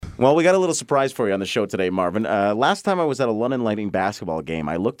Well, we got a little surprise for you on the show today, Marvin. Last time I was at a London Lightning basketball game,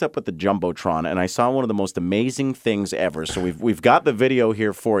 I looked up at the Jumbotron, and I saw one of the most amazing things ever. So we've got the video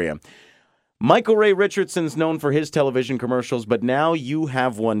here for you. Michael Ray Richardson's known for his television commercials, but now you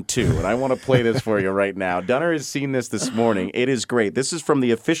have one too, and I want to play this for you right now. Dunner has seen this morning. It is great. This is from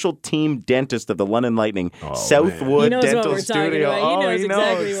the official team dentist of the London Lightning, Southwood Dental Studio. He knows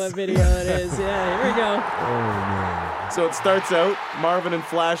exactly what video it is. Yeah, here we go. Oh, man. So it starts out, Marvin and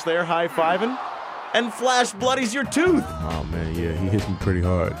Flash there high-fiving, and Flash bloodies your tooth. Oh, man, yeah, he hits me pretty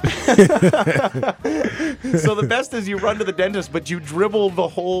hard. So the best is you run to the dentist, but you dribble the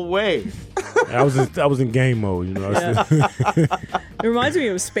whole way. I was in game mode, you know. It reminds me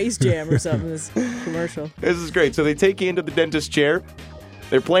of Space Jam or something, this commercial. This is great. So they take you into the dentist chair.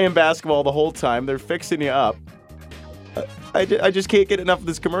 They're playing basketball the whole time. They're fixing you up. I just can't get enough of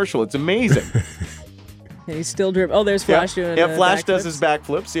this commercial. It's amazing. And he's still dribbling. Oh, there's Flash doing Flash does backflips. his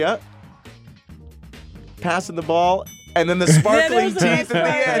backflips, yeah. Passing the ball. And then the sparkling teeth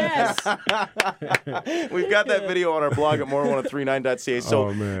at the end. We've got that video on our blog at more1039.ca.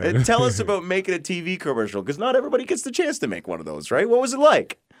 So tell us about making a TV commercial, because not everybody gets the chance to make one of those, right? What was it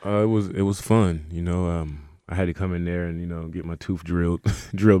like? It was fun, you know. I had to come in there and, you know, get my tooth drilled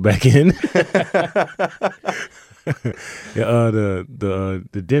back in.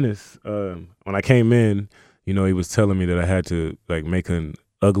 The dentist, when I came in, you know, he was telling me that I had to like make an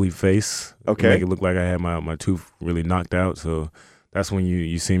ugly face, make it look like I had my tooth really knocked out. So that's when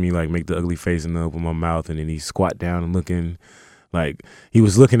you see me like make the ugly face and then open my mouth, and then he squat down and looking like he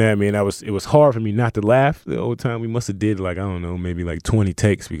was looking at me, and it was hard for me not to laugh the whole time. We must have did like, I don't know, maybe like 20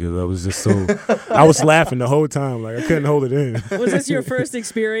 takes, because I was just so I was laughing the whole time, like I couldn't hold it in. Was this your first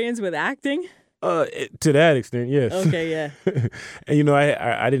experience with acting? To that extent, yes. Okay, yeah. And, you know,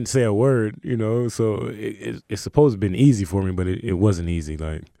 I didn't say a word, you know, so it's supposed to have been easy for me, but it wasn't easy.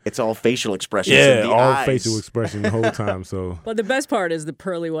 Like, it's all facial expressions. Yeah, in the all eyes. facial expression the whole time. So, But the best part is the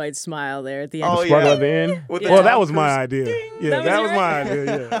pearly white smile there at the end. Oh, the sparkle yeah. at the end? With the Well, that Tom was my Cruise. idea. Ding. Yeah, that was my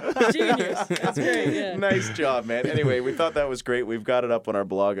idea, yeah. Genius. That's great, yeah. Nice job, man. Anyway, we thought that was great. We've got it up on our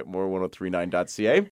blog at more1039.ca.